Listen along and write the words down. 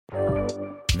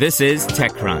This is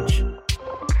TechCrunch.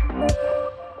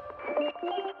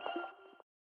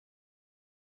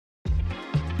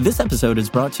 This episode is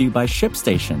brought to you by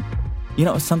ShipStation. You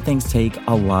know, some things take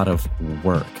a lot of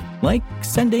work, like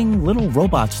sending little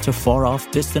robots to far-off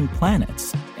distant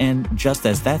planets. And just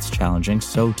as that's challenging,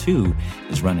 so too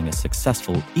is running a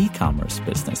successful e-commerce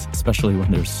business, especially when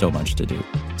there's so much to do.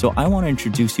 So I want to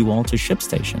introduce you all to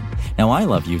ShipStation. Now, I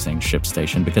love using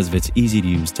ShipStation because of its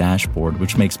easy-to-use dashboard,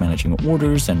 which makes managing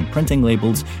orders and printing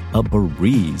labels a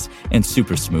breeze and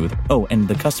super smooth. Oh, and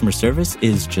the customer service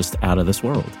is just out of this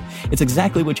world. It's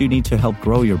exactly what you need to help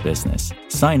grow your business.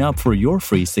 Sign up for your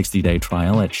free 60-day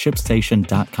trial at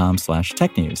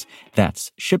shipstation.com/technews.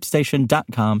 That's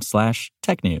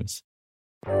shipstation.com/technews.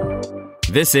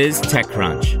 This is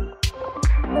TechCrunch.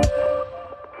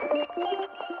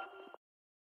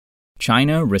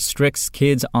 China restricts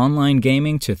kids' online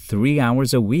gaming to 3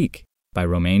 hours a week by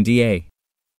Romain Dillet.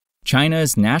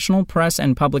 China's National Press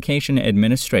and Publication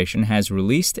Administration has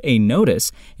released a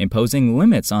notice imposing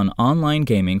limits on online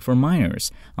gaming for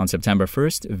minors. On September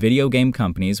 1st, video game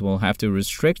companies will have to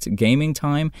restrict gaming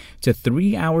time to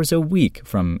 3 hours a week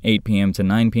from 8 p.m. to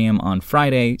 9 p.m. on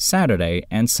Friday, Saturday,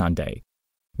 and Sunday.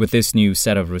 With this new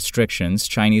set of restrictions,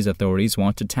 Chinese authorities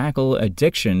want to tackle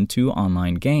addiction to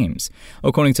online games.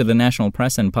 According to the National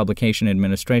Press and Publication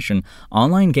Administration,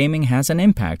 online gaming has an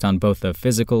impact on both the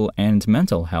physical and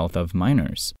mental health of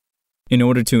minors. In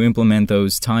order to implement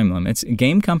those time limits,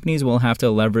 game companies will have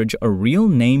to leverage a real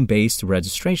name-based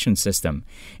registration system.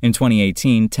 In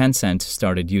 2018, Tencent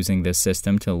started using this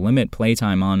system to limit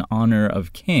playtime on Honor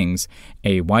of Kings,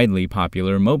 a widely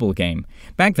popular mobile game.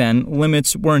 Back then,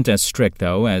 limits weren't as strict,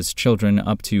 though, as children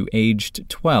up to aged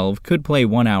 12 could play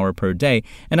 1 hour per day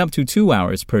and up to 2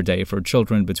 hours per day for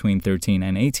children between 13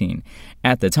 and 18.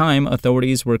 At the time,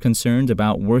 authorities were concerned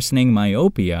about worsening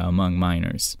myopia among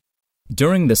minors.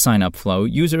 During the sign-up flow,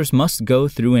 users must go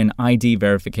through an ID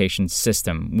verification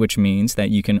system, which means that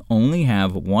you can only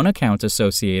have one account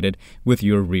associated with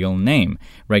your real name.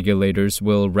 Regulators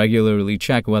will regularly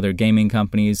check whether gaming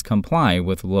companies comply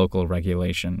with local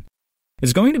regulation.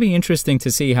 It's going to be interesting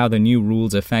to see how the new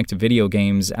rules affect video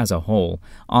games as a whole.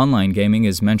 Online gaming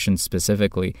is mentioned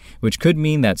specifically, which could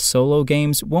mean that solo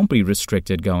games won't be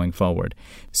restricted going forward.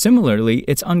 Similarly,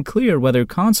 it's unclear whether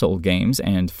console games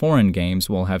and foreign games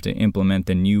will have to implement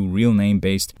the new real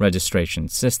name-based registration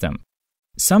system.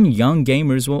 Some young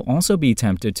gamers will also be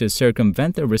tempted to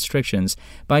circumvent the restrictions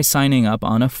by signing up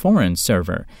on a foreign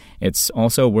server. It's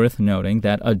also worth noting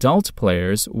that adult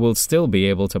players will still be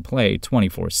able to play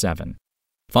 24/7.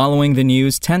 Following the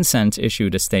news, Tencent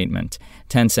issued a statement.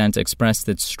 Tencent expressed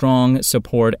its strong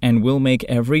support and will make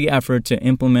every effort to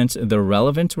implement the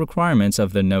relevant requirements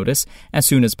of the notice as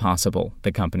soon as possible,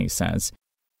 the company says.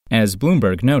 As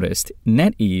Bloomberg noticed,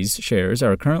 NetEase shares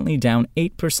are currently down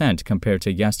 8% compared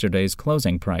to yesterday's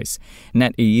closing price.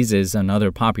 NetEase is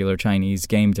another popular Chinese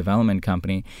game development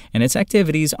company, and its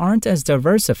activities aren't as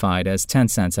diversified as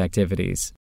Tencent's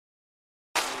activities.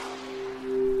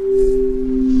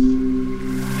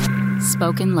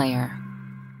 SpokenLayer.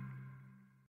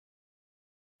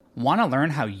 Want to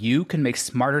learn how you can make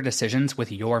smarter decisions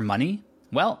with your money?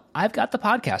 Well, I've got the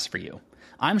podcast for you.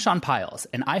 I'm Sean Piles,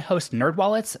 and I host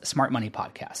NerdWallet's Smart Money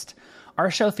Podcast.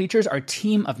 Our show features our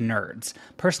team of nerds,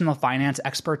 personal finance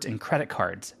experts in credit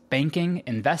cards, banking,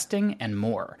 investing, and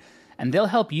more. And they'll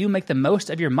help you make the most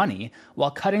of your money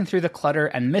while cutting through the clutter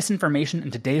and misinformation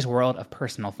in today's world of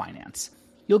personal finance.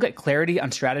 You'll get clarity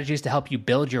on strategies to help you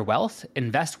build your wealth,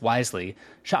 invest wisely,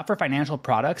 shop for financial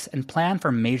products, and plan for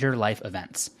major life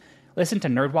events. Listen to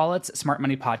NerdWallet's Smart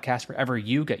Money Podcast wherever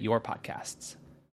you get your podcasts.